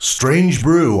Strange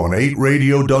Brew on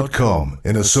 8radio.com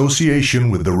in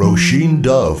association with the Roisin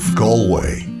Dove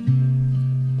Galway.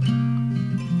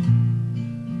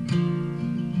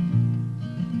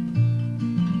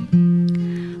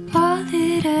 All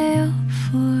that I hope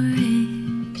for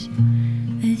is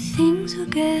that things will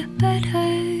get better,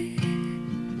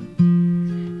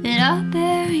 that I'll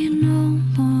bury no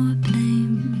more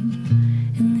blame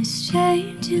in this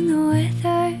change in the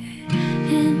weather.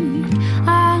 And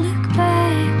I look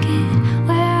back at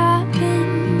where I've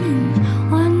been and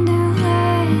wonder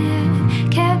why I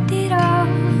kept it all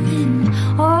and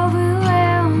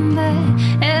overwhelmed by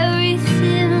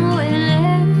everything when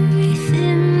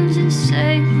everything's the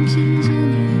same as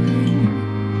anyway.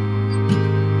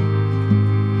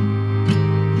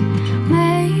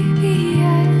 Maybe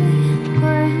I'm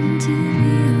going to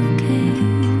be okay.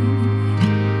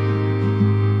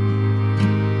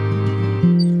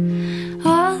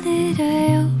 All that I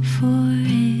hope for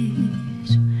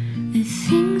is that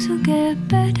things will get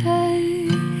better,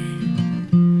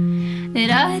 that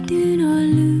I do not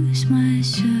lose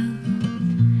myself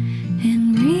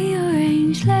and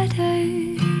rearrange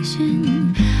letters,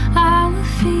 and I will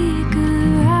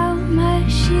figure out my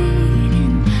shit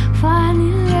and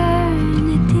finally learn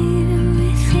to deal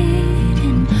with it,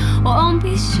 and won't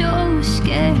be so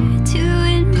scared to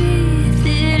admit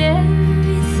that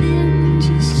everything's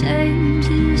the same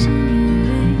as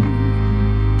anyway.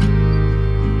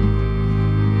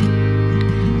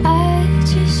 I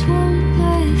just want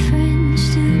my friends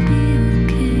to be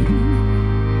okay.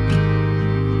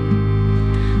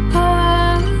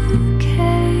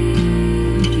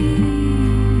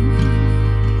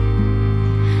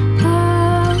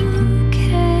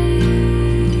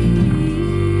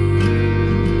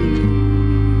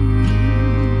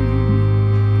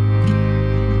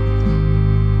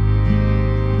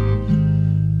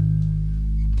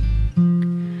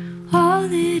 All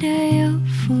that I hope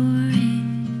for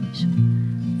is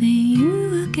that you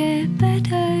will get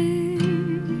better,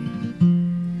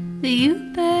 that you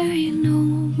bury no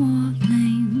more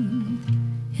blame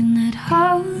in that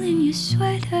hole in your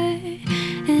sweater,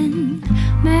 and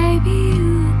maybe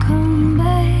you'll come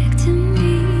back to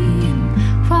me and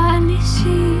finally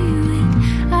see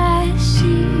what I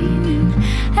see, and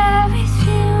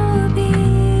everything will be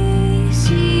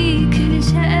easy, 'cause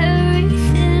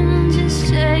everything's the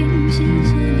same as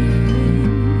anyway.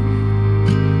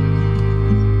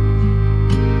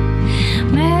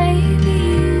 Maybe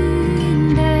you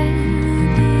and I will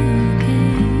be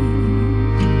okay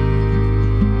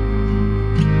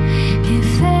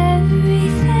if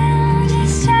everything's the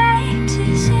same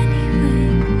as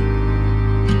anyway.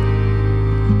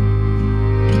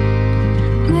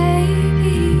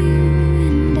 Maybe you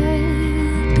and I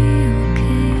will be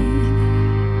okay.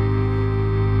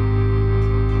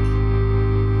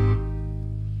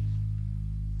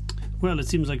 Well, it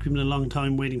seems like we've been a long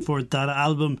time waiting for that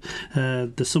album,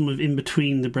 the sum of In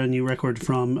Between, the brand new record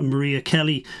from Maria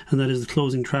Kelly, and that is the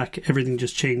closing track, Everything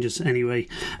Just Changes Anyway.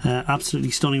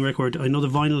 Absolutely stunning record. I know the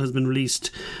vinyl has been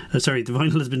released, the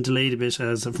vinyl has been delayed a bit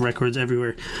as of records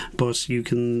everywhere, but you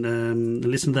can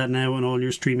listen to that now on all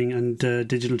your streaming and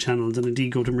digital channels, and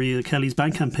indeed go to Maria Kelly's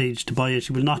Bandcamp page to buy it.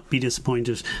 You will not be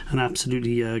disappointed. An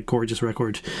absolutely gorgeous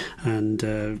record,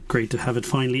 and great to have it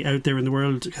finally out there in the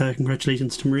world.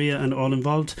 Congratulations to Maria and all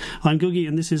involved. I'm Googie,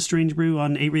 and this is Strange Brew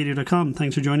on 8radio.com.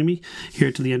 Thanks for joining me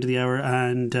here to the end of the hour,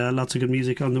 and lots of good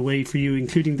music on the way for you,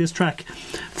 including this track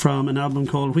from an album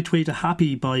called Which Way to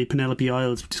Happy by Penelope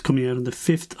Isles, which is coming out on the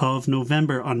 5th of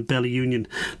November on Bella Union.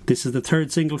 This is the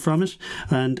third single from it,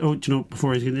 and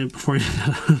before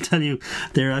I'll tell you,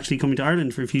 they're actually coming to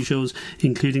Ireland for a few shows,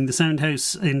 including the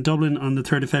Soundhouse in Dublin on the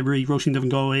 3rd of February, Roisin Dove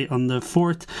Galway on the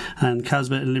 4th, and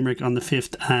Casbah in Limerick on the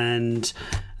 5th, and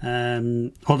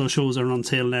all those shows are on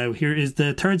sale now. Here is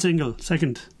the third single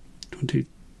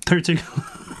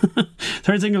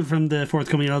from the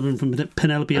forthcoming album from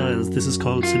Penelope Isles. This is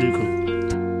called Sudoku.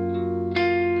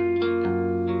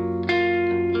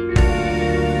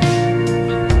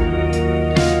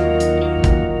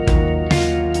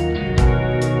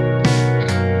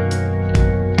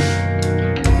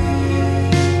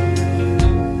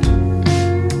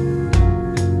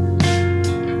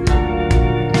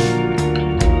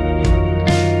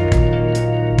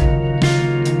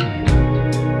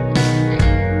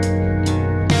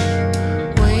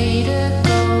 Way to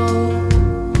go,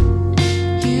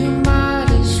 you might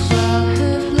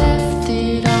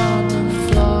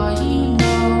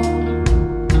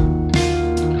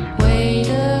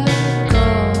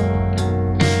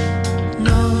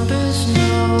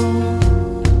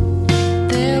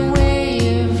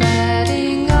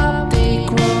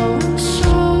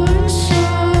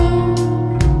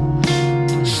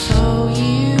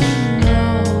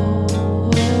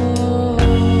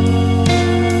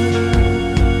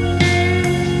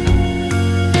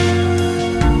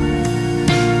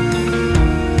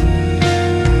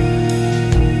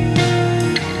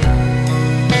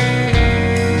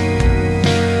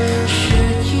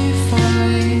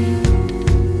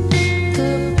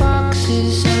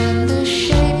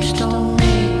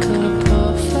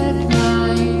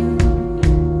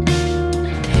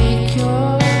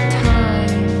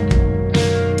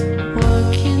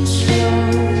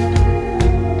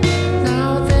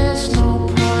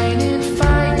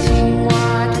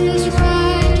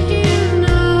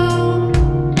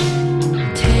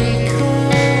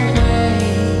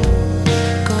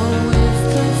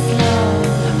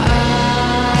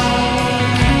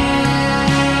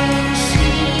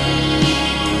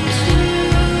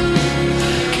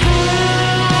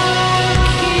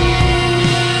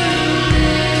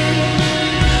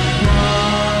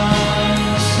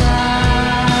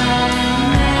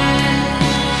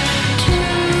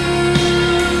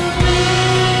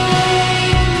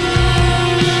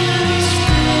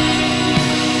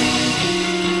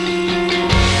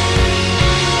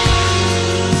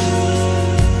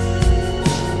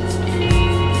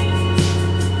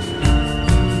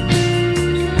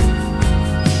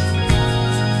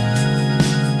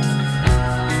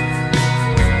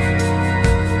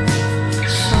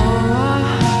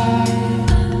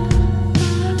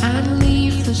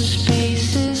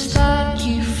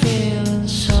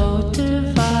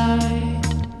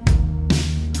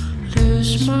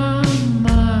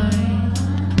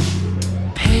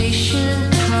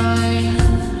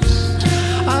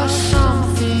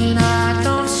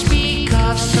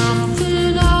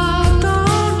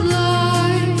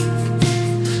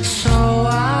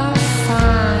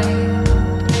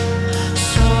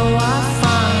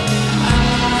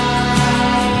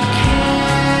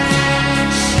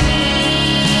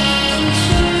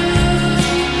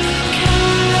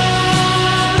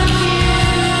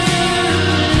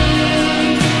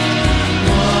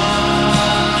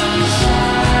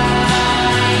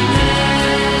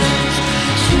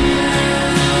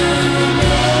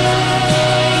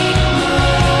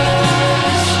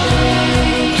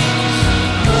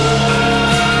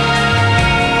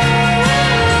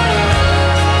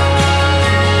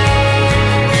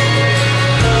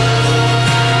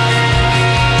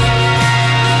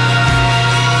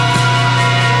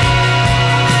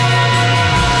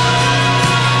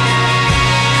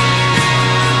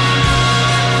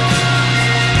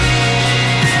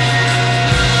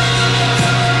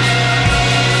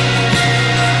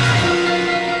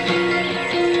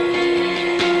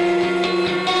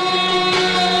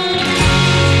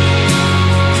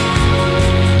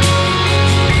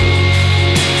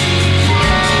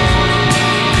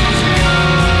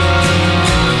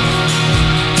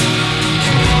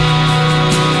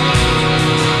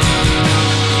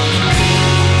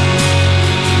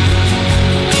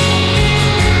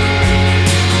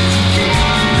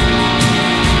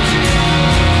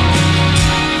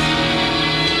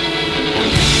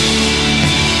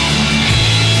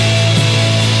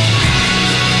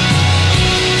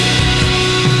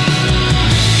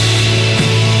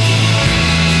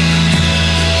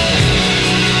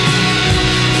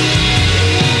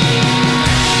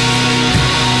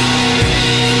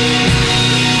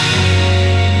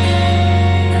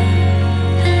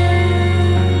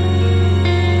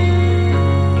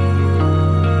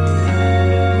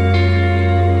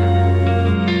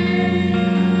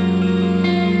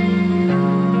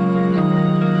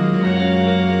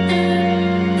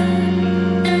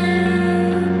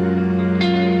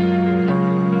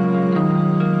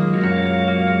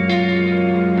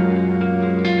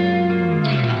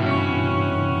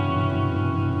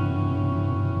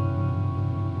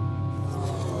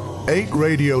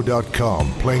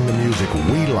 8radio.com, playing the music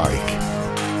we like.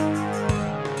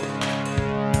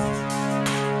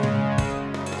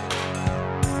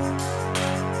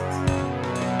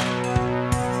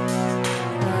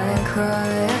 Cry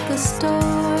at the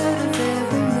start of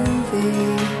every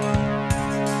movie,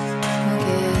 I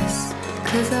guess,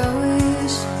 'cause I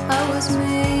wish I was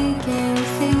making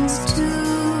things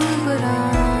too, but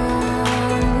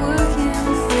I'm working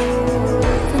for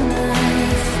the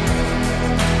knife.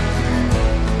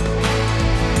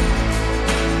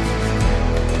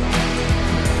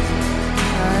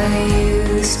 I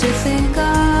used to think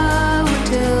I would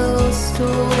tell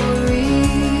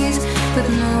stories, but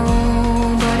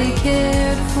nobody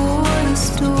cared for the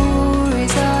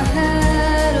stories I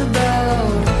had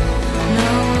about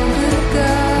no good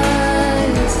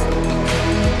guys.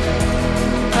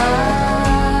 I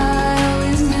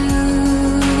always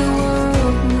knew the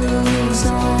world moves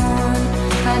on.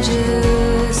 I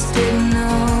just didn't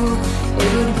know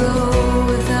it would go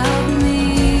without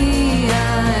me.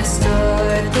 I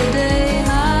start the day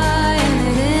high and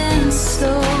it ends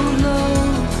so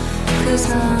low, 'cause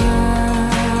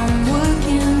I'm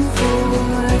working for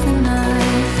the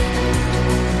knife.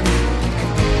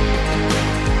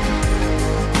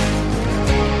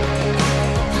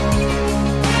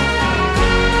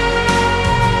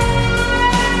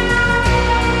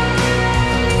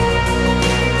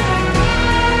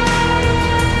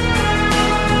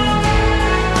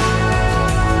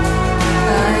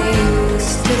 I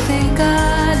used to think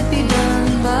I'd be done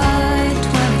by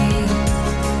 20.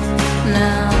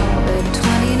 Now at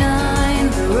 29,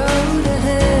 the road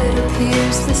ahead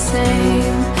appears the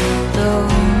same. Though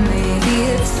maybe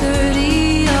at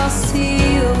 30, I'll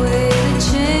see a way to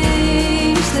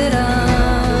change that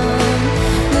I'm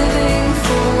living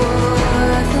for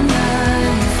the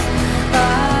knife. I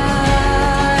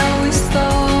always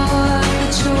thought the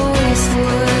choice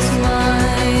was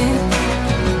mine,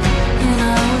 and I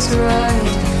was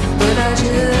right, but I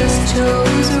just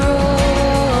chose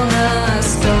wrong. I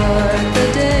start the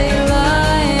day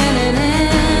lying and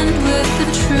end with the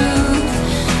truth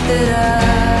that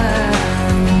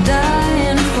I'm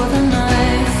dying for the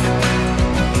knife.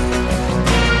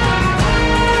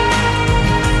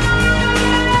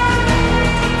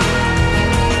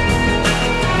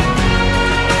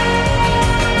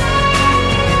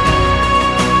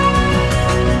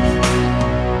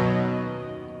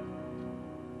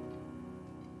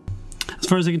 As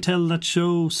far as I can tell, that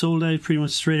show sold out pretty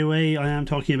much straight away. I am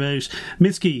talking about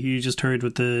Mitski, who you just heard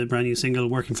with the brand new single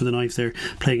Working for the Knife there,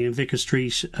 playing in Vicar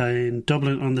Street in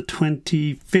Dublin on the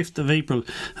 25th of April.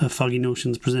 A Foggy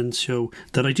Notions Presents show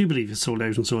that I do believe is sold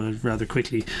out, and sold out rather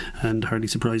quickly, and hardly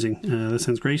surprising. That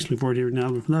sounds great. Looking forward to hearing an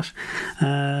album from that.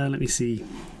 Let me see.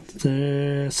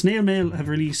 The Snail Mail have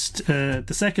released the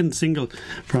second single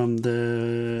from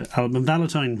the album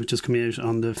Valentine, which is coming out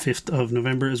on the 5th of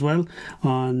November as well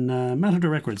on Matador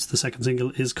Records. The second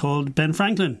single is called Ben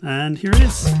Franklin, and here it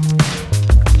is.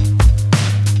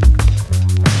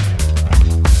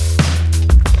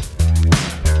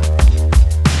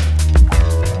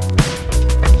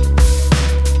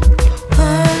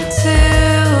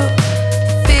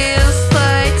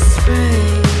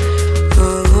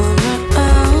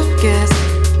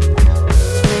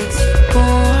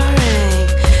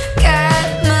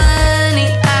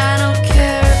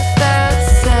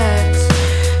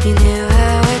 You knew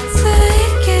how I'd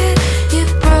take it, you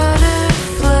brought a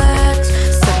flex.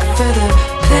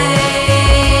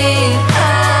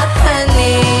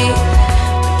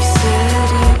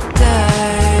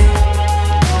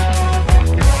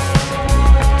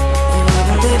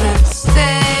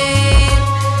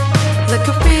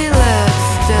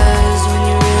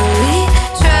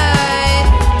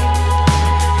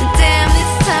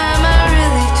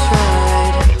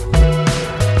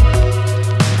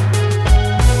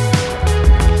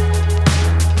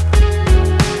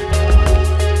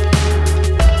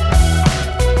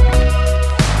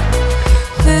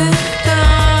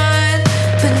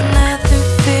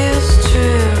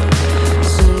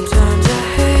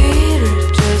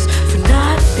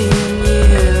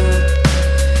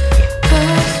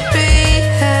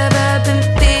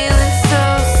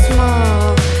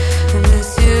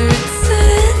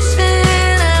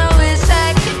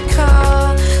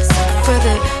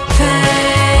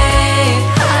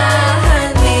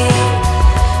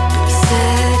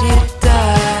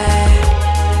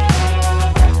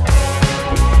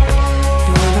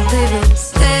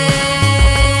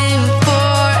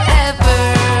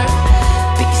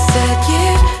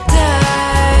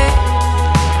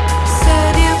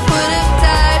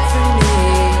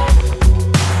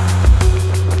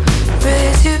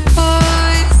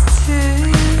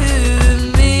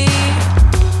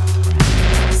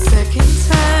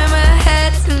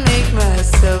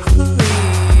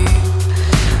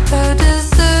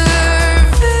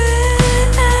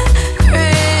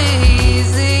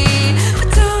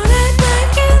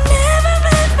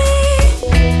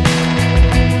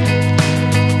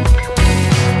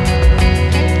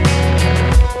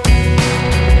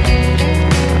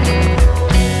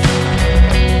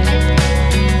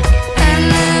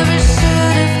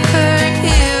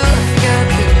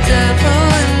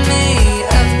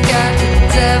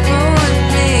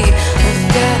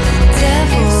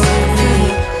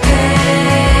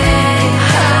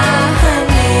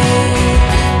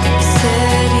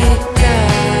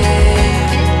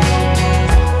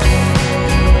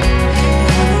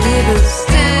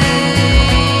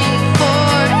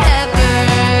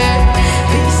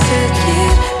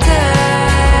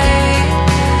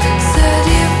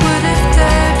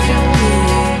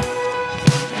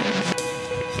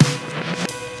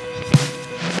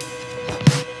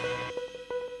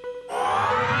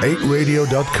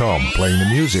 8radio.com, playing the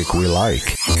music we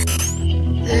like.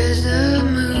 There's a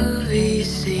movie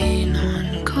scene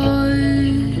on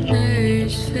Corner's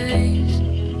face.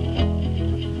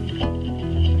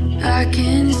 I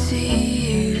can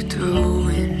see you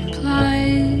throwing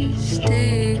plastic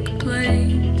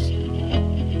plates.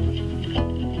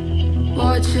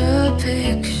 Watch a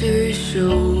picture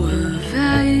show of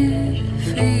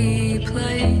every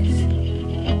place.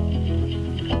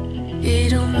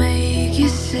 It'll make you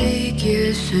sick,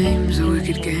 yeah, shame's a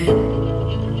wicked game.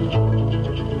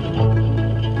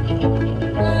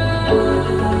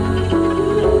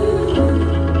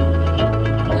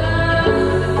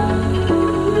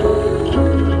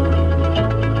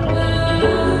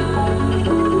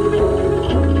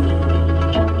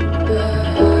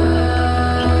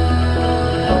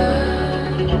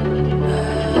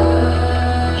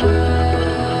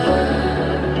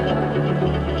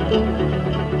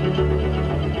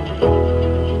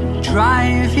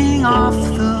 Driving off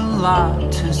the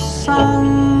lot to someone's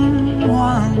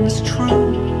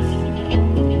truth.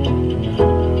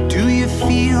 Do you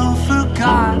feel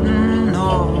forgotten,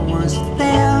 or was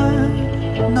there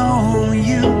no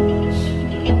use?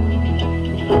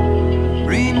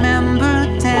 Remember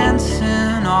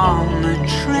dancing on the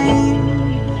train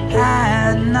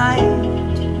at night.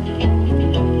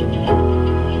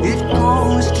 It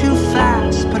goes too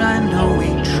fast, but I know we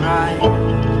tried.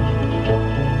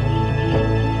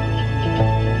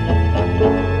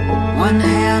 One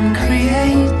hand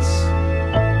creates,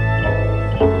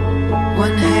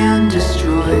 one hand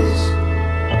destroys.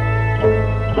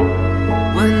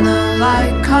 When the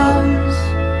light comes,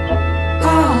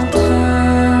 I'll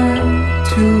turn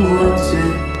towards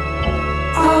it.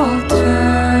 I'll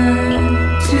turn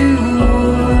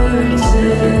towards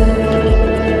it.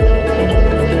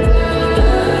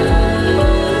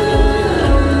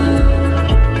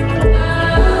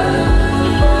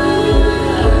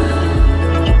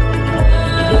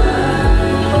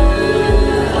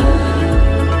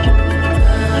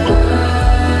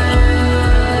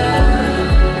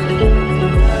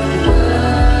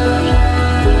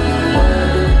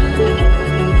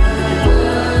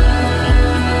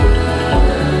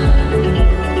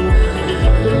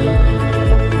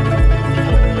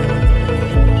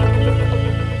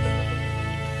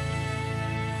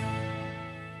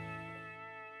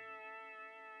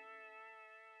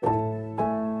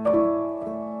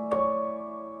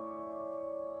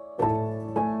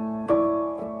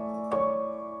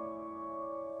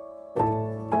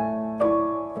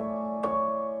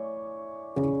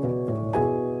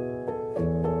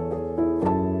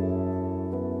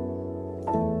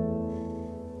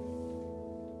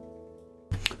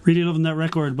 Really loving that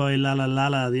record by Lala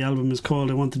Lala. The album is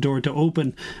called I Want the Door to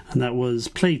Open, and that was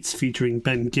Plates featuring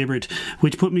Ben Gibbard,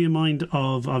 which put me in mind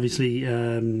of obviously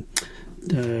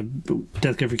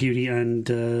Death Cab for Cutie and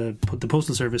the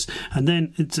Postal Service. And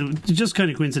then it's just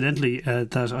kind of coincidentally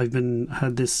that I've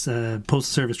had this Postal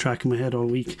Service track in my head all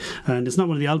week, and it's not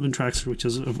one of the album tracks, which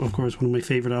is of course one of my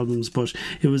favourite albums, but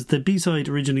it was the B-side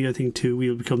originally, I think, to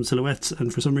We'll Become Silhouettes,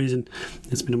 and for some reason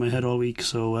it's been in my head all week,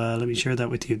 so let me share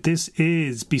that with you. This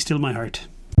is Be Still My Heart.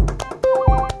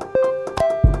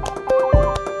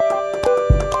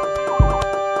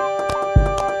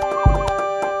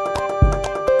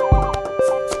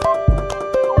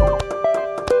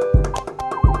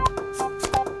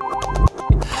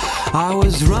 I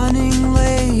was running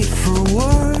late for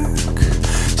work,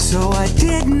 so I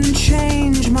didn't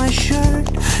change my shirt.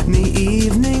 And the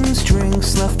evening's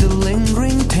drinks left a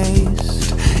lingering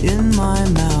taste in my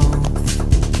mouth.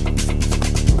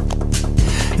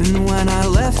 And when I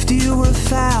left, you were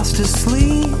fast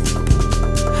asleep,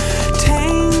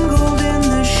 tangled in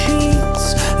the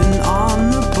sheets. And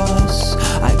on the bus,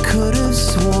 I could have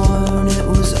sworn it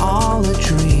was all a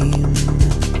dream.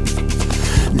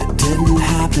 It didn't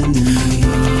happen to me.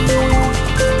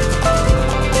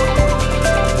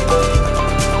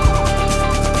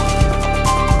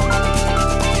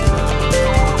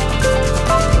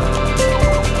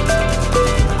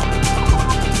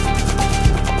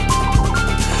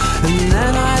 And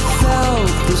then I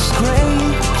felt the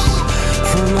scrapes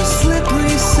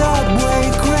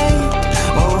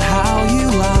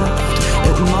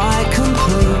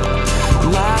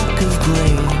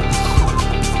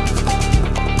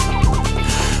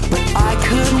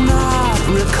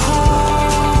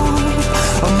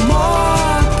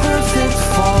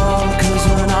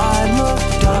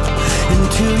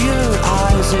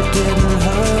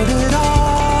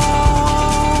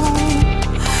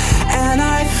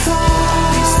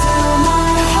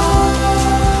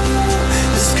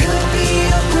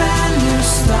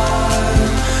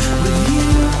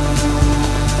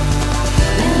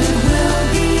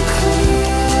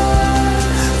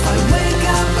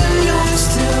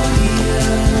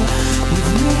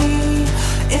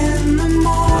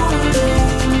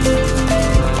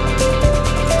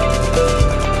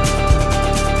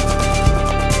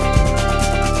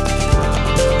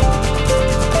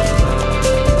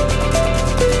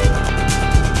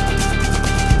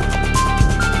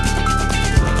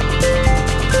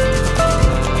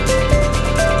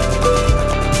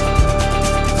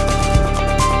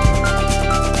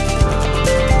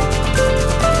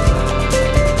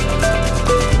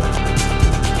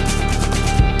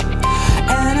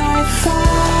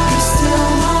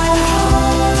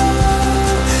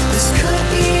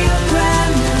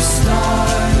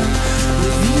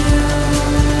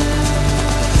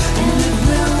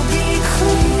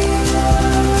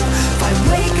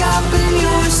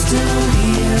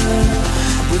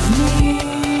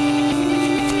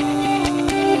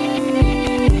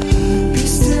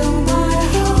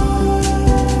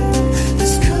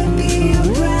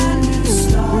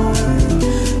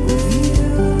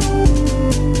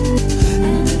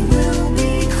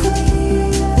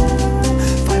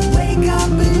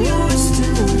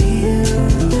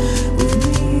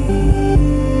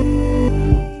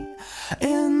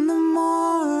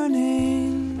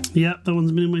Yeah, that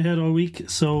one's been in my head all week,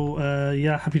 so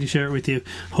happy to share it with you.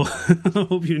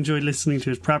 Hope you enjoyed listening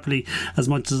to it properly as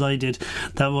much as I did.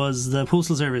 That was the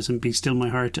Postal Service and Be Still My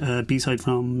Heart, B-side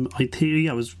from, I think,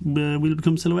 it was We'll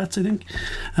Become Silhouettes, I think.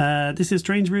 This is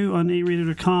Strange Brew on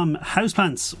 8radio.com.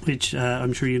 Houseplants, which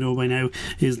I'm sure you know by now,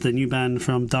 is the new band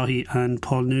from Dahi and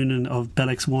Paul Noonan of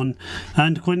Bellex One,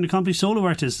 and quite an accomplished solo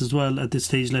artist as well at this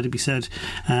stage, let it be said.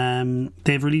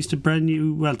 They've released their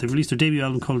debut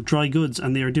album called Dry Goods,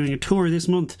 and they are doing a tour this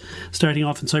month, starting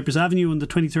off in Cypress Avenue on the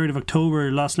 23rd of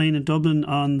October, Lost Lane in Dublin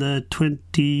on the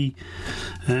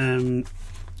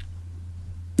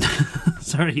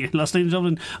Lost Lane in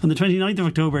Dublin on the 29th of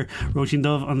October, Roisin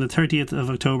Dove on the 30th of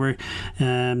October,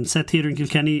 Set Theatre in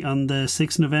Kilkenny on the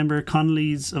 6th of November,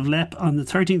 Connolly's of Lepp on the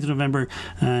 13th of November,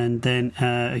 and then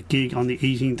a gig on the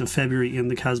 18th of February in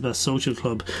the Casbah Social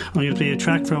Club. I'm going to play a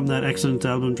track from that excellent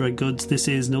album Dry Goods. This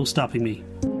is No Stopping Me.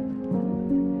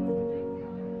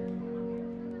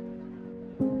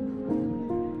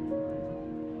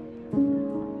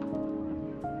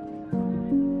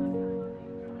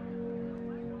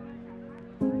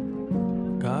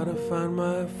 Gotta find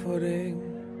my footing.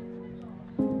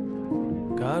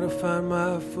 Gotta find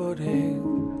my footing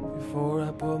before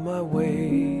I put my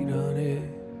weight on it.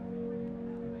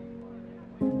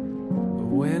 But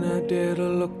when I did a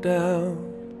look down,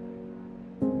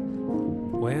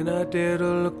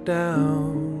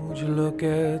 would you look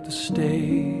at the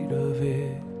state of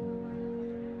it?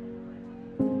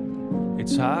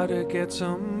 It's hard to get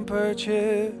some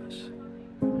purchase.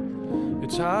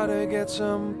 It's hard to get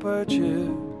some purchase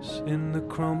in the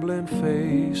crumbling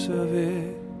face of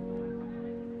it.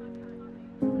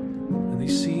 And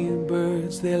these seeing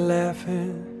birds, they're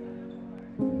laughing.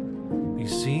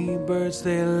 These seeing birds,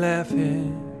 they're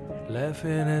laughing,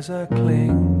 laughing as I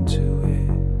cling to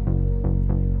it.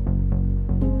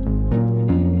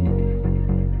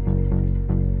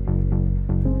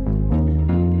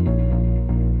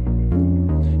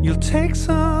 You'll take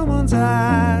someone's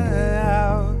eye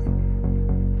out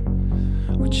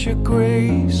with your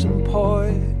grace and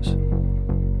poise,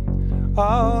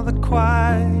 all the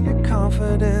quiet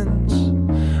confidence.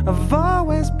 I've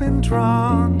always been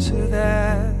drawn to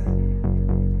that.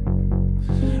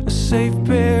 A safe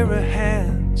pair of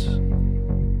hands,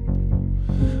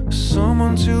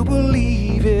 someone to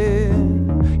believe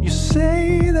in. You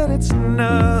say that it's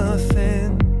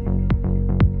nothing,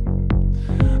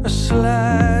 a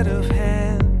sleight of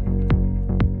hand,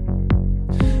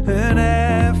 an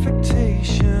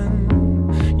affectation.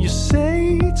 You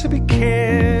say to be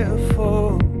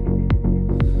careful.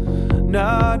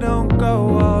 No, don't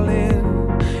go all in.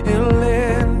 It'll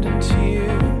end in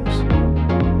tears.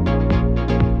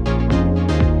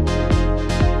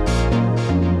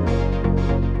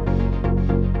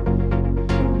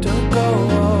 Don't go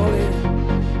all in.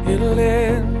 It'll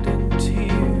end in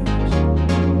tears.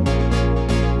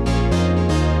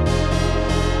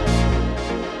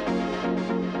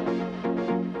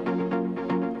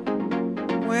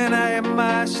 When I am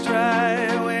my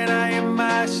stride, when I am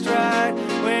my stride,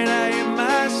 when I am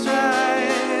my stride,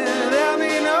 there'll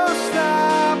be no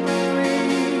stopping me.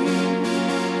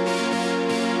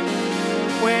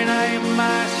 When I am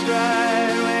my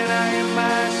stride, when I am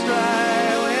my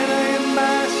stride, when I am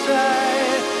my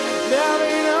stride, there'll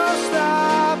be no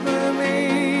stopping me.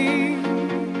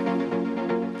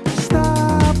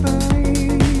 Stopping me.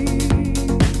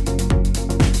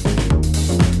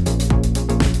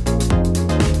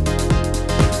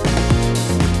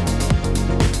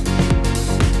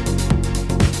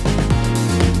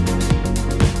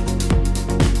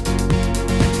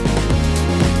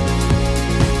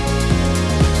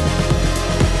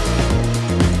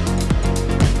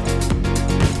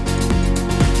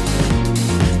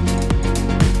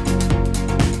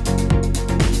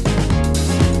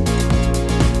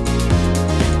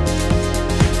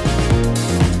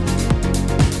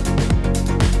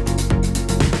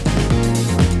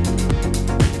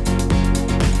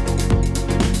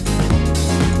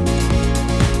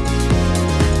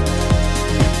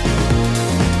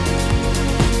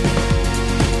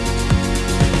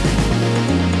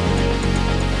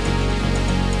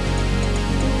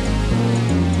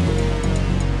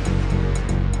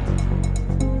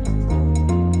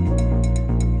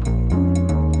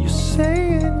 You're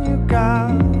saying you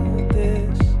got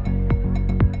this.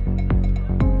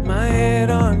 My head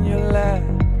on your lap,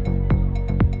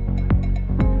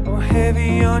 or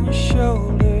heavy on your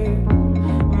shoulder.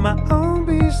 My own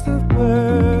beast of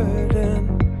burden,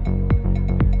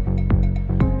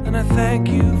 and I thank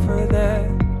you for that.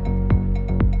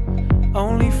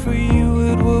 Only for you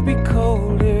it will be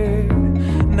colder.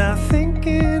 Now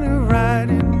thinking of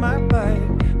riding my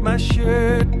bike, my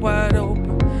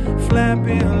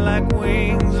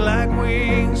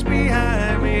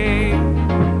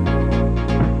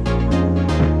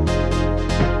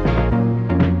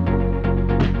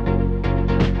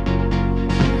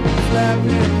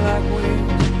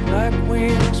like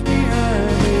wings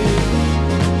behind me.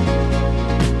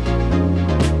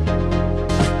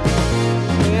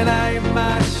 When I am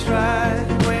my stride,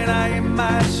 when I am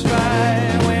my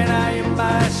stride, when I am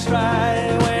my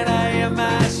stride, when I am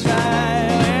my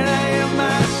stride, when I am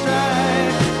my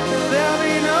stride, there'll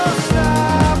be no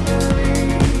stopping me.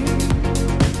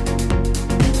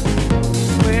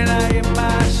 When I am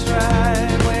my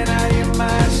stride, when I am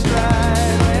my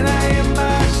stride, when I am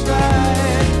my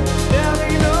stride, there'll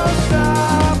be no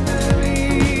stopping me.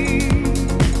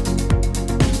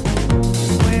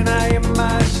 When I am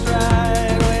my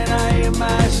stride, when I am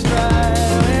my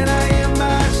stride, when I am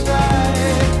my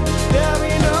stride, there'll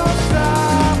be no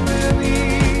stopping me.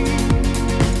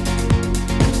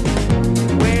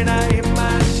 When I am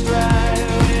my stride,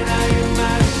 when I am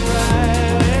my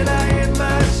stride, when I am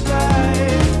my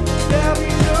stride, there'll be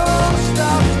no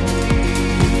stopping me.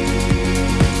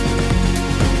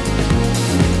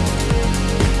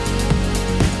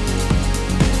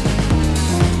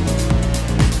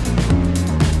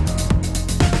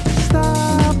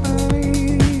 Stopping me.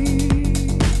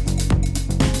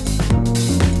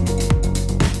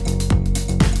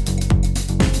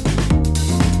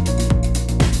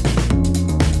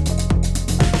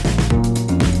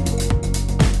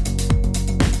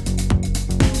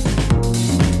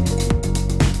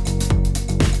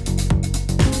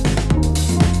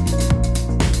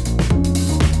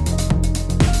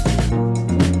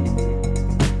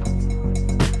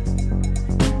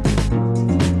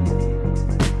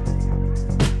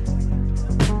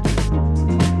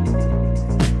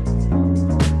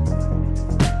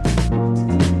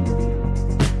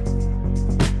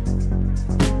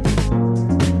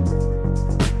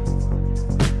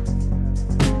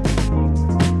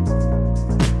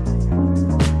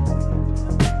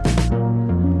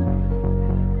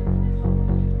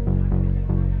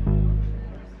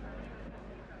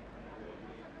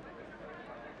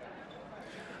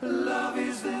 Love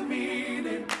is the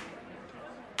meaning.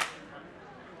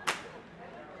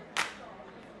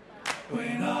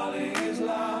 When all is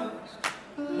lost,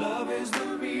 love is the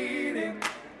meaning.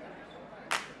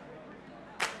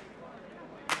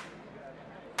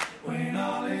 When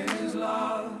all is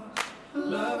lost,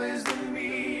 love is the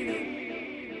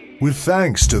meaning. With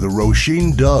thanks to the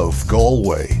Roisin Dove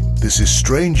Galway, this is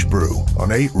Strange Brew on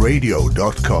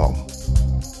 8radio.com.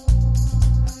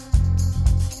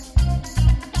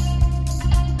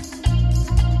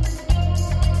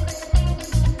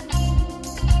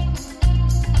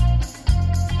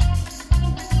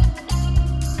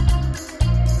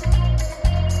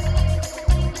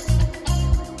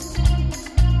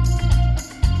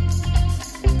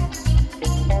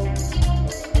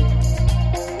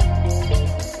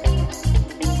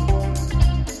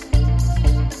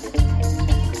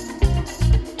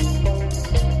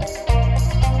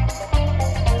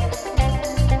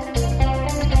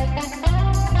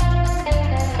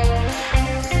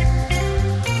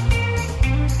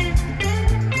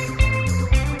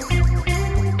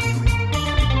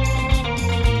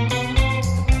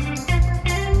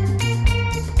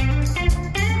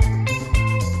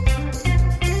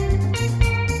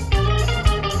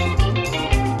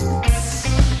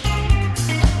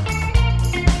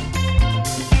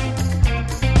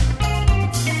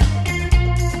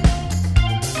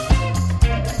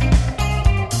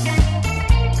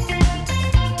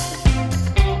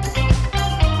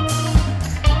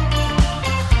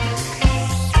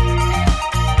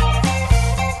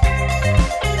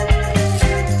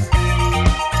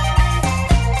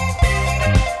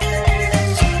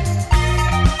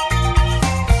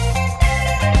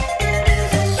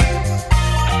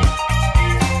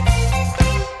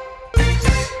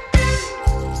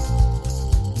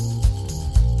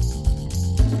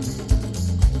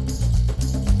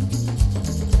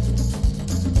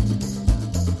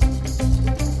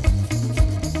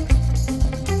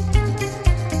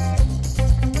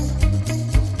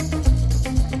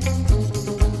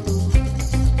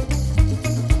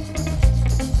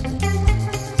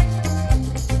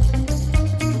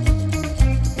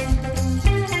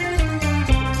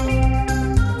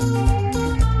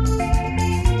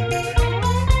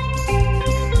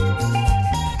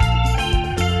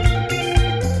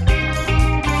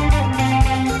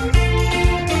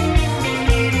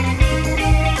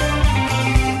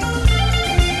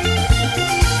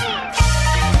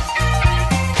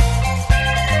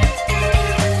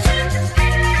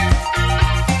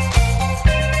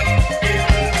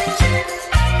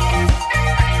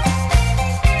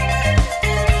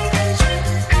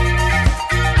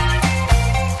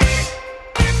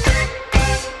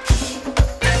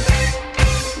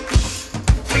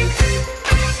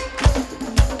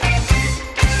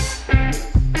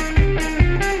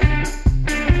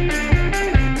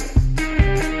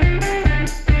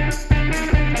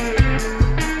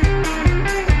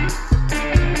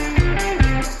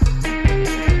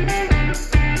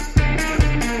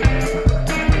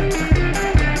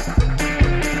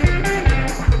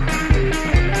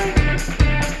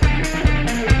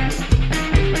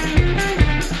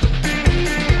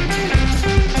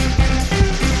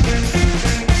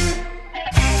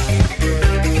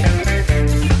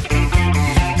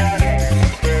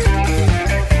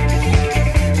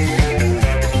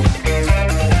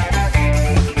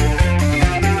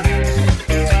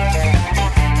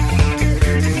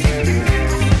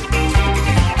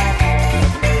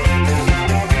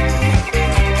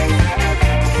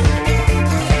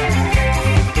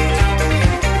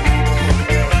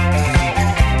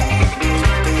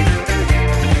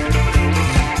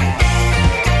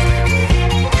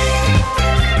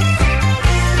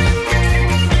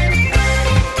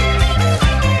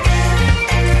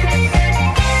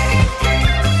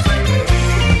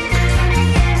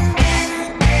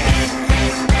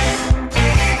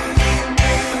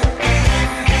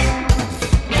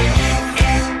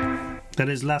 That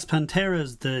is Las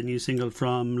Panteras, the new single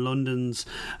from London's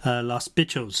Los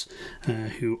Bichos,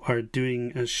 who are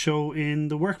doing a show in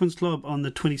the Workman's Club on the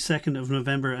 22nd of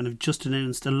November and have just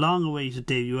announced a long-awaited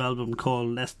debut album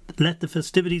called Let the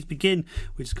Festivities Begin,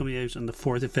 which is coming out on the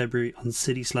 4th of February on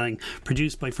City Slang,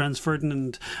 produced by Franz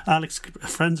Ferdinand's Alex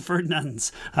Kapranos,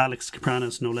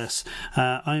 no less.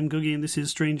 I'm Googie and this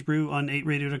is Strange Brew on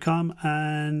 8radio.com,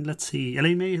 and let's see,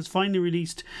 Elaine May has finally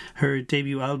released her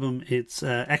debut album. It's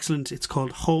excellent. It's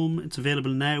called Home. It's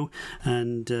available now,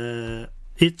 and the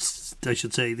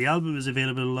album is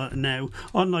available now,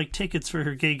 unlike tickets for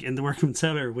her gig in the Workman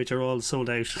Cellar, which are all sold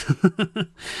out.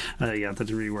 Yeah, that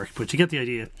didn't really work, but you get the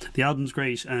idea. The album's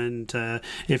great, and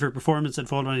if her performance at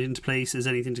Fall Night Into Place is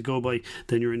anything to go by,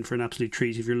 then you're in for an absolute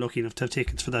treat if you're lucky enough to have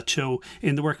tickets for that show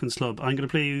in the Workman's Club. I'm going to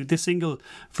play you this single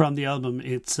from the album.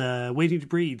 It's Waiting to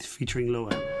Breathe, featuring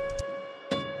Loa.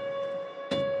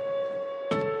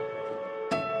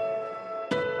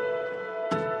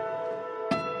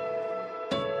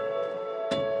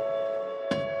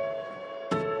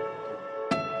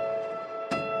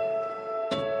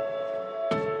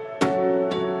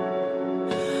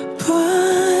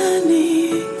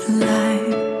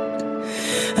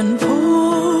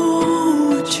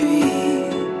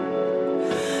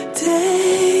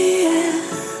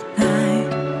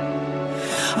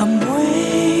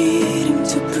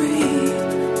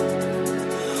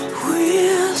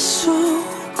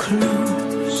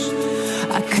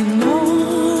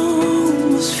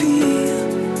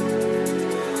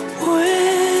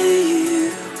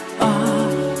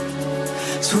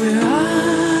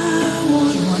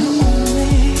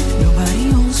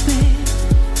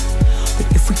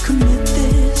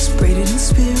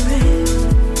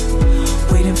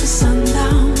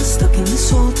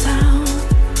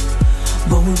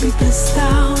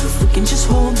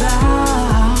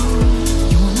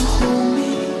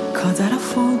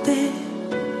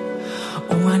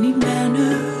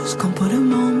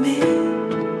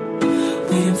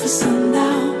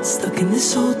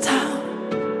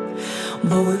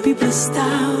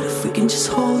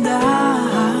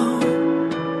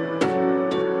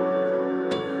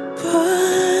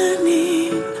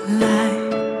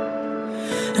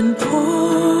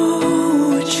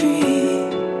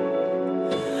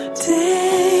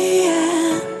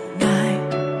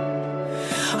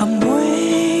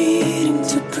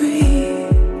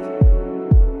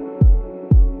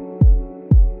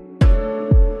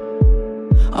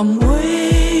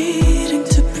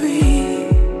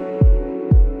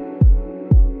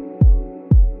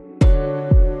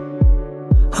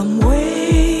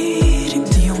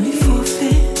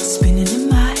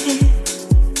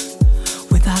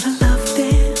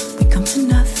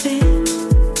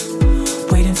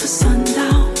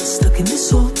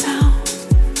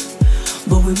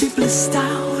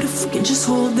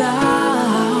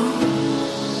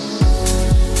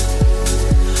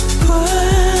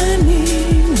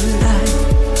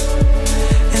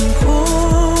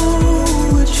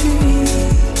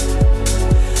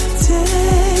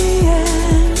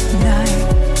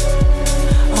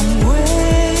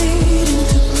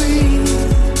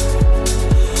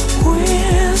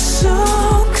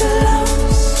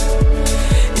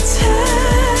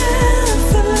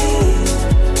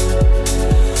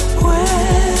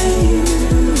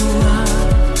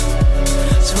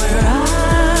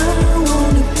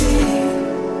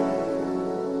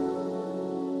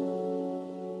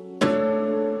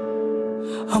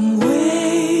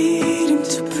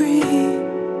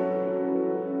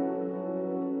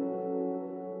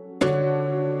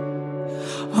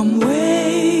 I'm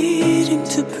waiting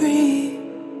to breathe.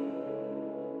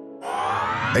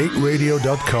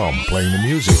 8radio.com, playing the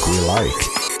music we like.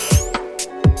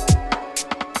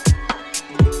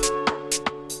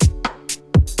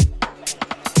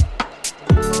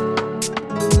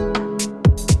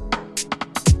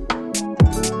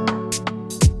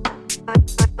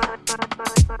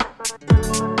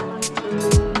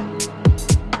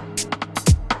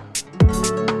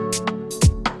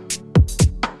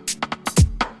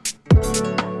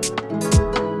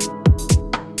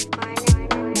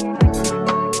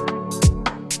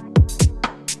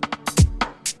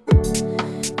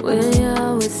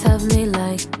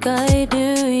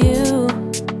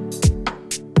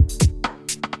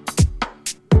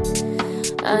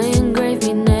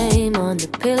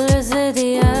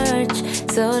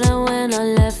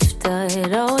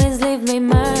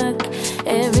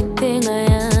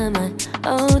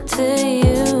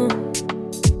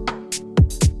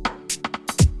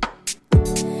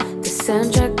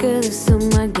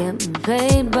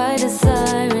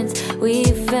 We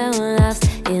fell lost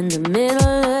in the middle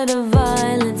of the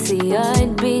violence. See,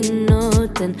 I'd be no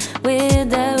nothing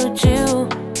without you.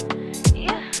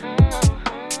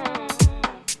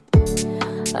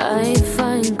 I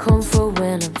find comfort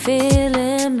when I'm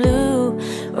feeling blue,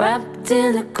 wrapped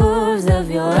in the curves of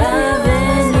your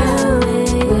avenue.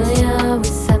 Will you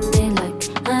always have me like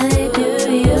I do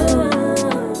you?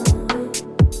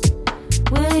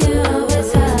 Will you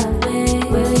always have me?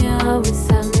 Will you always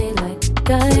have me like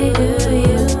I do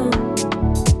you?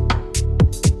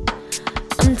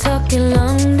 I'm talking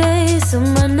long days,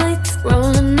 summer nights,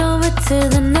 rolling over to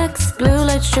the next. Blue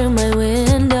lights through my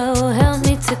window, help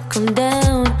me to come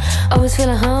down. Always feel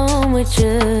at home with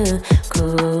you,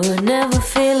 could never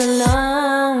feel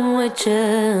alone with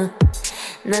you.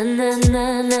 Na na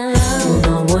na na.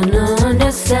 No one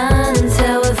understands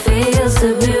how it feels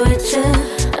to be with you,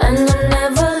 and I'm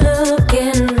never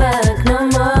looking back no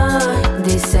more.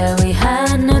 They said we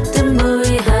had nothing but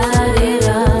we had it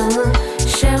all.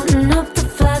 Shouting up the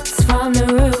flats from the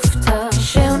rooftop,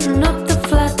 shouting up the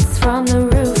flats from the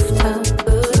rooftop.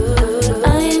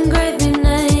 I engraved your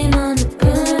name on the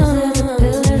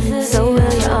pillar. So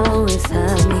will you always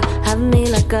have me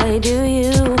like I do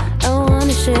you? I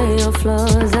wanna share your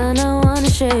flaws and I wanna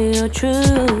share your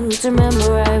truths.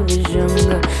 Remember I was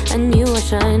younger and you were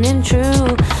shining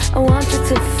true. I wanted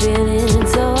to feel it,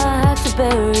 so I had to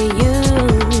bury you.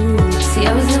 See,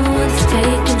 I was never one to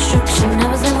take instruction, I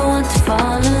was never one to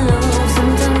fall in love.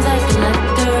 Sometimes I can lack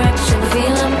direction,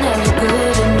 feel I'm never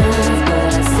good enough,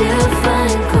 but I still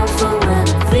find comfort when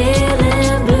I'm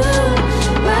feeling blue,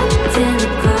 wrapped in the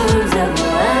curves of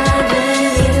your avenue.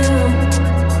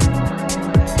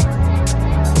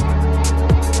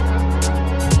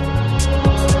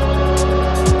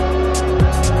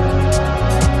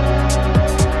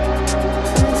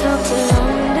 I'm talking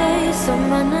long days,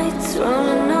 summer nights,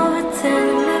 rolling over to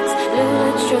the next. Blue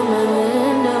lights through my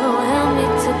window, help me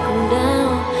to come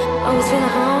down. Always feel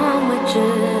at home with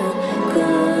you,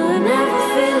 could never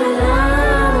feel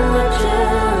alone with you.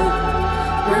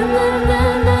 Na na na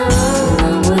na. No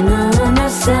one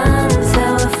understands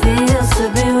how it feels to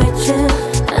be with you,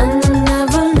 and I'm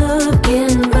never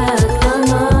looking back no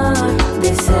more.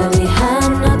 They said we had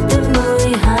nothing but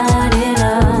we had it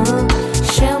all.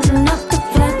 Shouting up the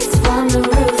flats from the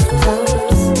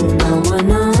rooftops. No one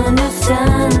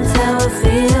understands how it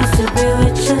feels to be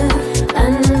with you,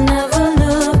 and I'm never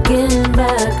looking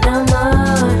back no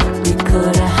more. We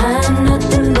could have had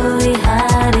nothing but we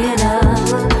had it all.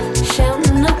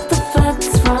 Shouting up the flats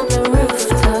from the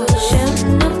rooftops,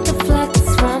 shouting up the flats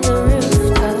from the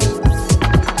rooftops.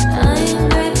 I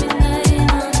engraved your name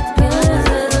on the pillars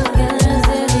of the pillars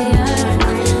of the earth,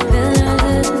 pillars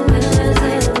of the pillars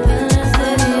of the pillars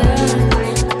of the earth.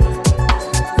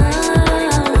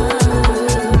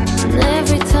 And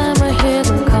every time I hear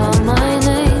them call my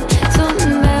name,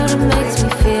 something about it makes me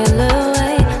feel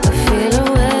away. I feel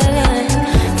away.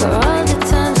 For all the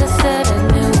times I said I'd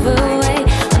move away,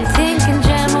 I'm thinking,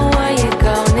 Gemma, where you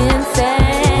going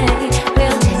insane?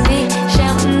 We'll be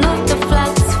shouting up the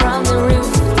flats from the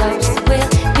rooftops. We'll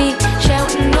be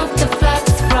shouting up the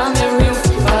flats from the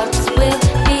rooftops. We'll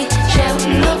be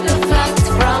shouting up the flats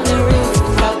from the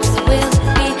rooftops. We'll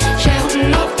be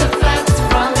shouting up the flats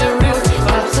from the rooftops.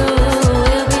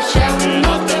 We'll be shouting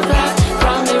up the flats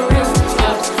from the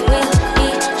rooftops. We'll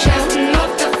be shouting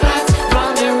up the flats from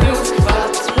the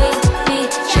rooftops. We'll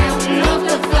be shouting up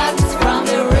the flats from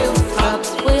the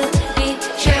rooftops. We'll be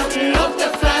shouting up the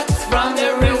flats from the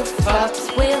rooftops.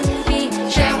 We'll be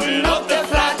shouting up the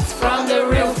flats from the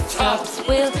rooftops.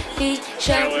 We'll be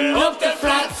shouting up the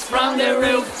flats from the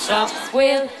rooftops.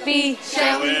 We'll be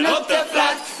shouting up the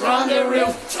flats from the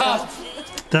rooftops.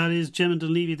 That is Gemma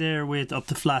Dunleavy there with Up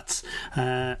the Flats.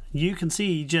 You can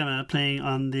see Gemma playing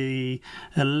on the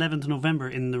 11th of November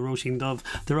in the Roisin Dove.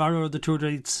 There are other tour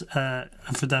dates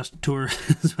for that tour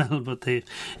as well, but they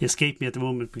escape me at the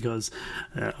moment because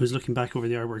I was looking back over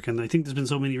the artwork and I think there's been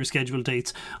so many rescheduled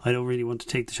dates I don't really want to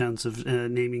take the chance of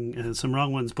naming some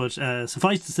wrong ones, but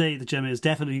suffice to say that Gemma is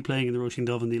definitely playing in the Roisin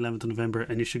Dove on the 11th of November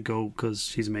and you should go because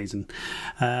she's amazing.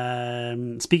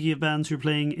 Speaking of bands who are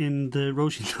playing in the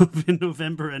Roisin Dove in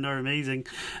November and are amazing,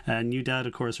 New Dad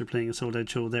of course are playing a sold out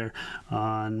show there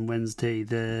on Wednesday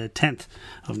the 10th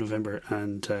of November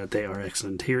and they are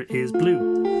excellent. Here is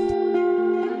Blue.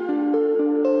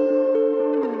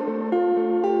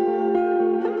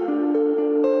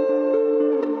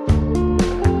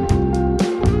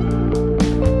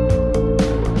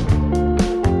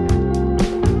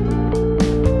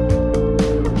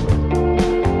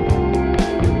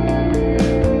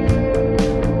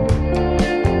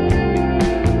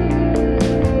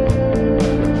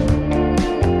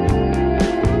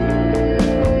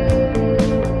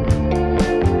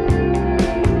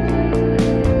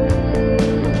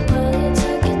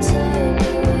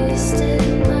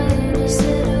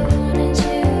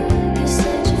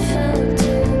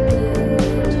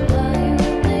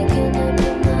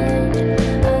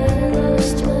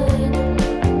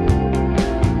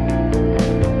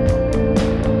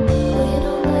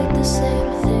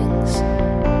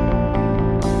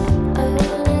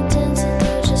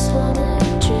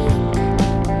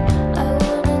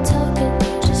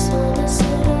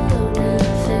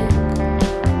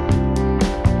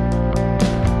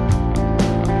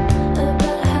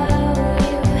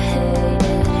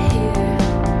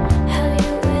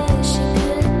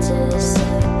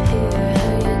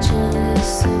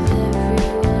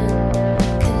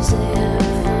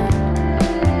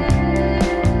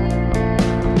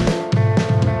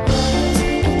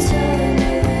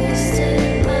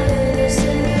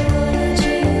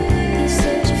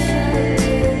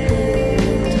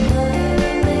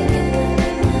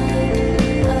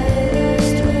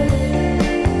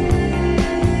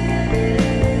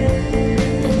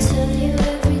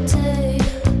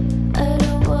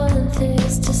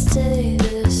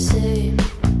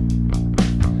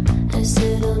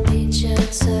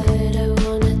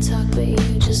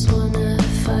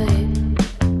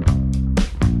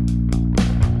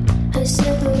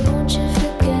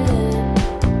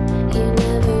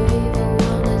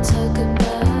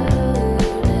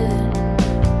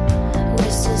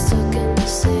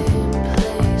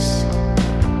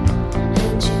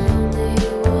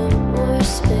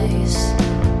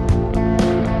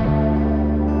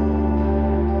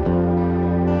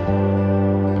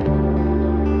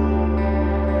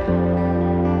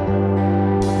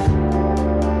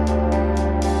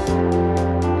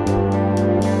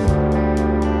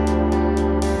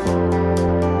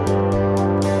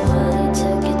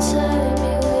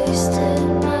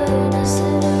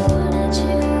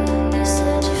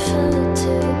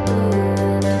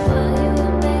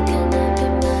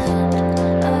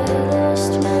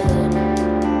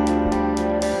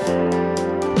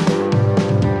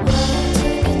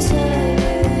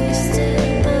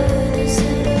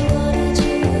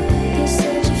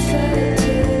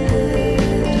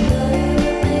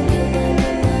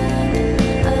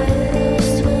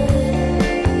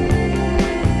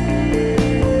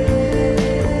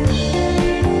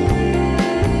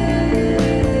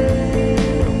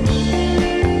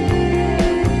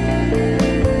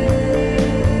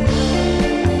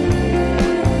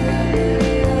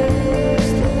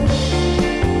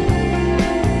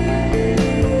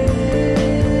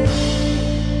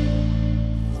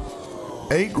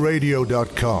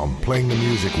 8radio.com, playing the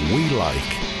music we like.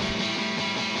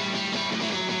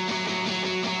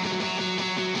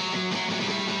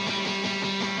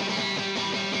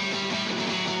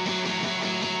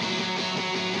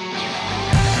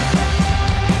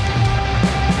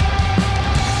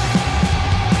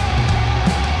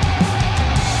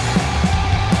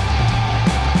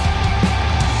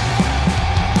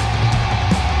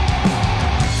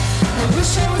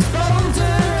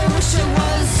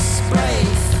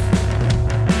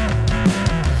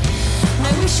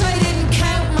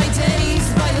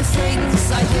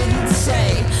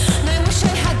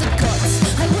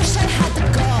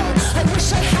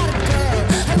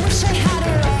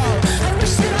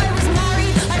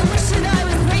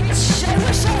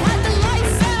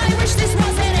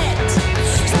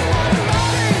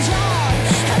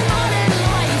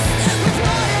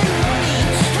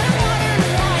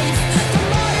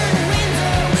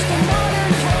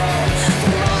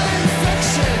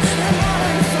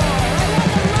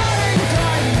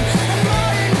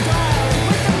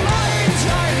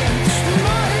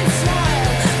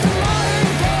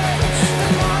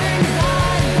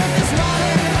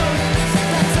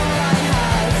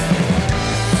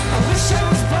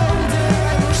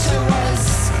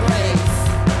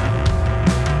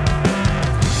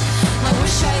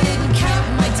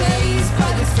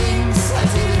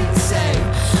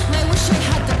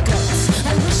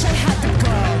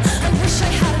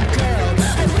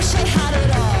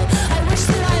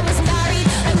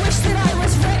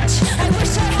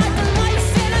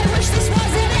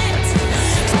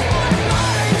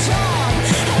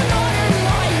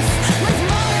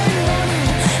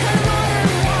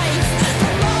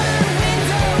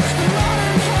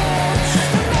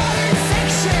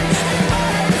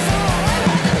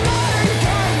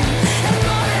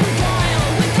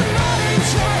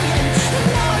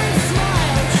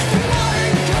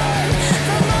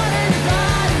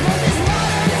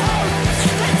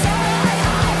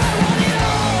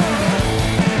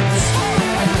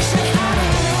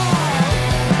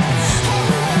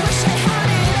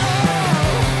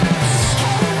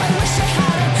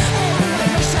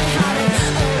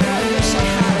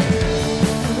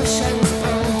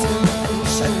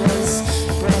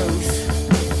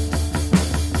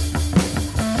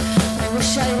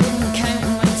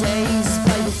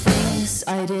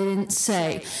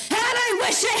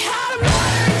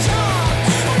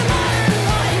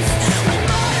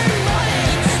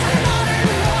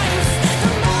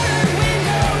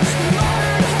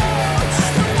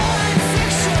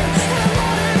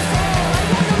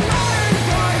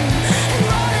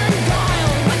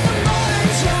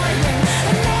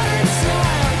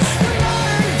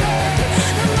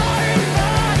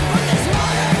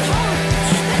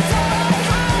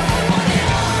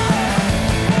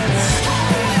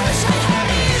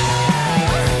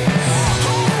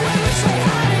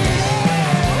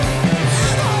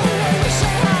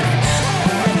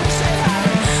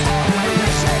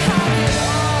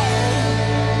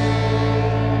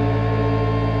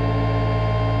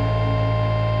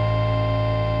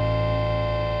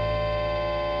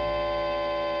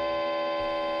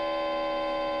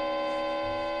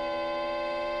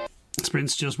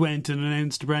 Prince just went and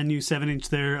announced a brand new 7-inch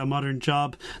there, A Modern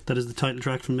Job. That is the title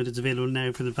track from it. It's available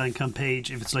now for the Bandcamp page.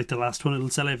 If it's like the last one, it'll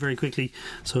sell out very quickly,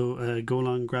 so go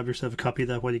along, grab yourself a copy of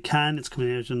that while you can. It's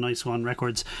coming out on Nice One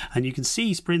Records, and you can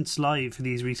see Sprints live for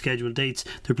these rescheduled dates.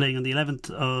 They're playing on the 11th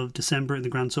of December in the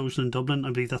Grand Social in Dublin.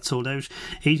 I believe that's sold out.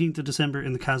 18th of December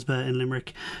in the Casbah in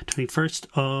Limerick, 21st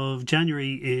of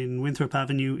January in Winthrop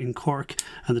Avenue in Cork,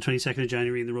 and the 22nd of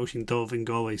January in the Roisin Dove in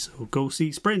Galway. So go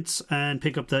see Sprints and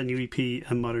pick up that new EP,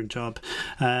 A Modern Job.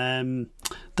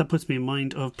 That puts me in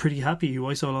mind of Pretty Happy, who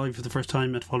I saw live for the first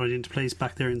time at Followed Into Place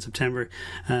back there in September,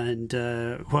 and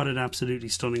what an absolutely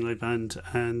stunning live band.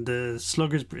 And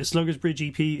Sluggers Bridge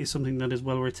EP is something that is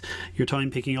well worth your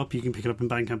time picking up. You can pick it up in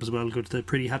Bandcamp as well. Go to the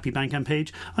Pretty Happy Bandcamp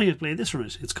page. I'm going to play this from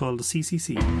it. It's called the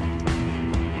CCC.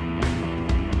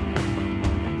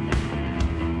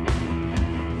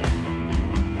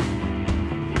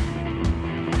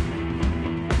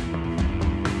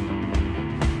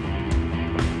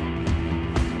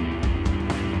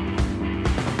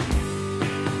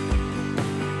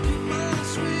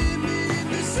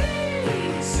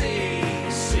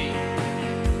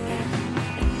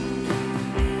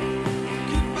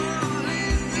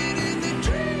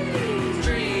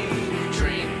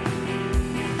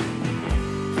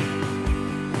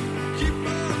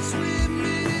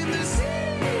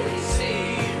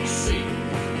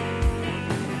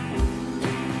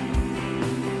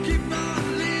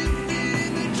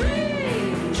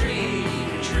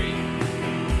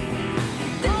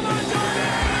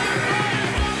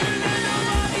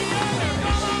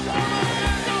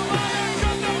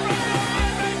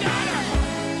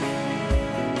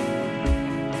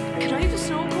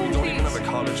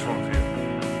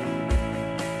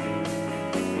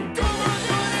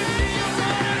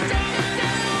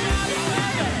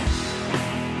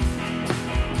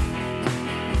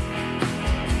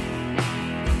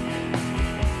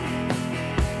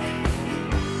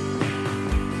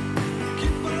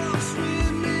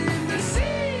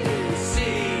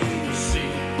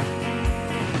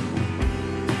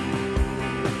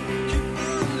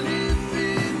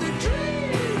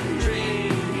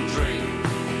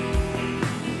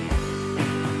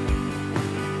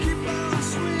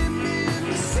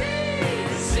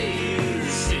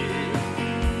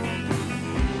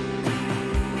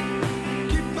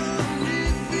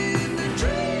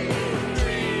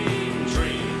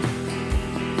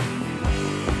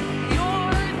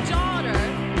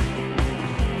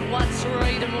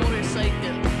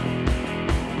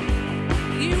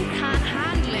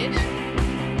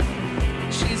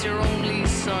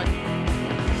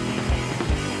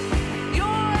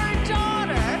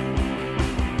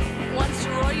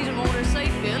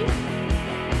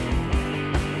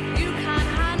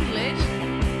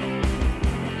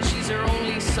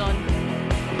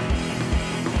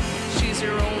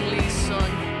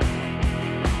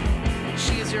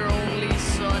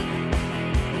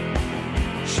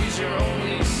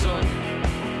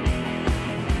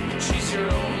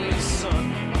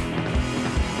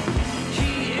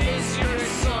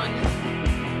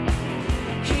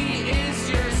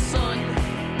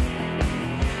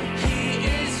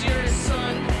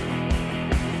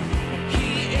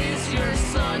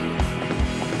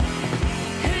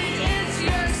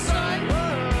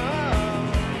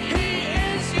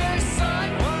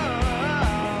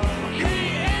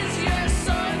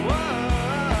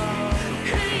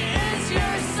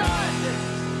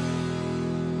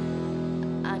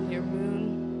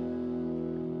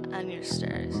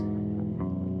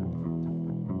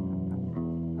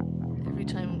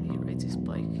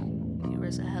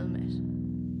 wears a helmet.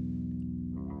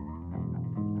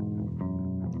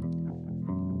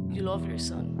 You love your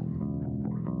son,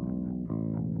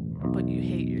 but you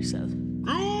hate yourself.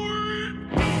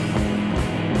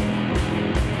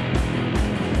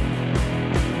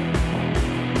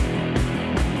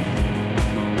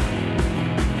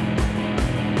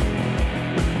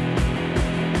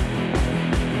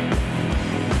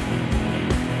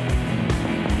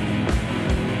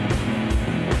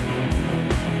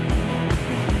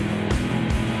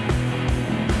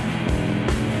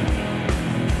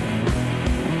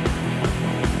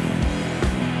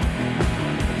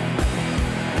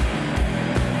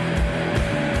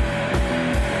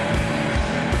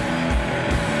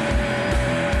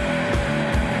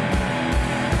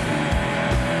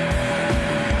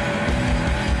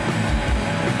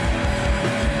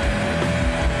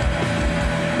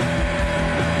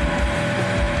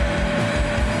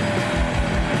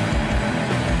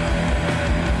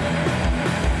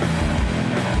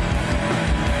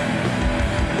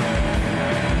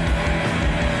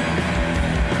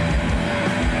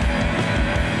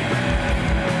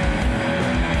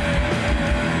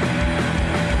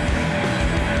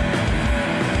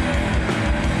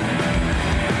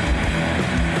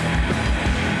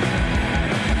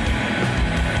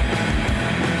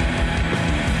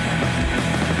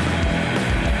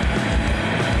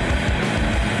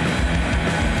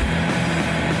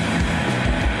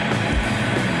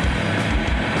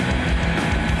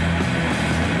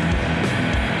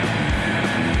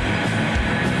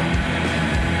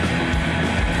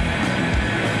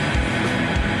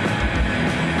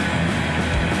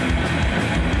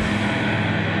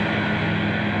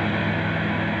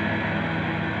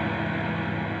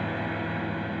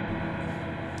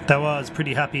 That was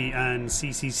Pretty Happy and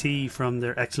CCC from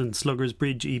their excellent Sluggers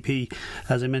Bridge EP.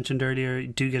 As I mentioned earlier,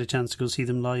 do get a chance to go see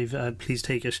them live. Please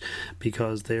take it,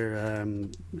 because they're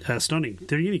stunning.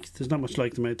 They're unique. There's not much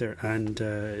like them out there, and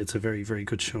it's a very, very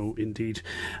good show indeed.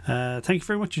 Thank you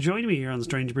very much for joining me here on The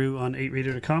Strange Brew on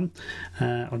 8radio.com.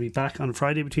 I'll be back on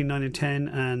Friday between 9 and 10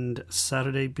 and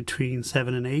Saturday between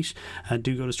 7 and 8.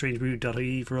 Do go to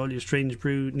strangebrew.ie for all your Strange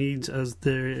Brew needs as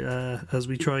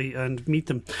we try and meet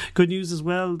them. Good news as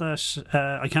well that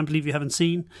I can't believe you haven't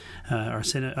seen our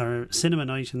cinema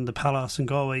night in the Palace in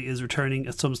Galway is returning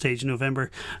at some stage in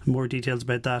November. More details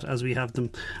about that as we have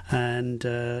them, and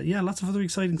lots of other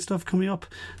exciting stuff coming up.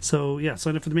 So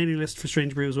sign up for the mailing list for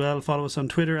Strange Brew as well. Follow us on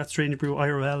Twitter at Strange Brew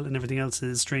IRL, and everything else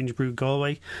is Strange Brew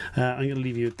Galway. I'm going to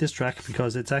leave you with this track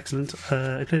because it's excellent.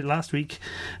 I played it last week.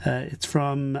 It's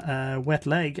from Wet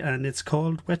Leg, and it's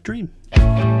called Wet Dream.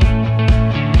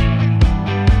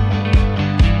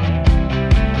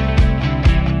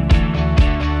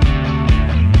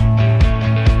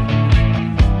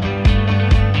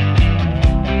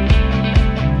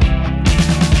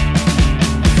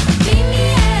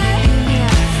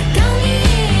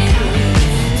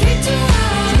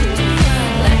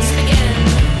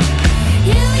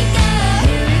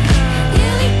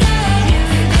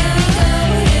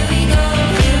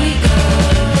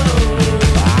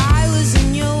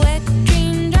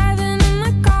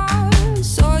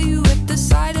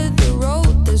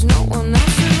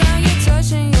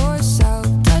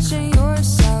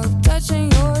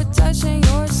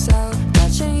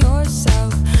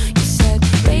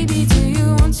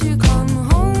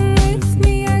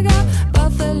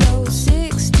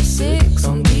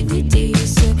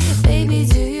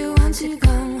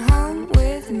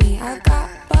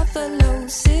 Buffalo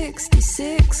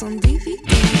 66 on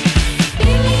DVD.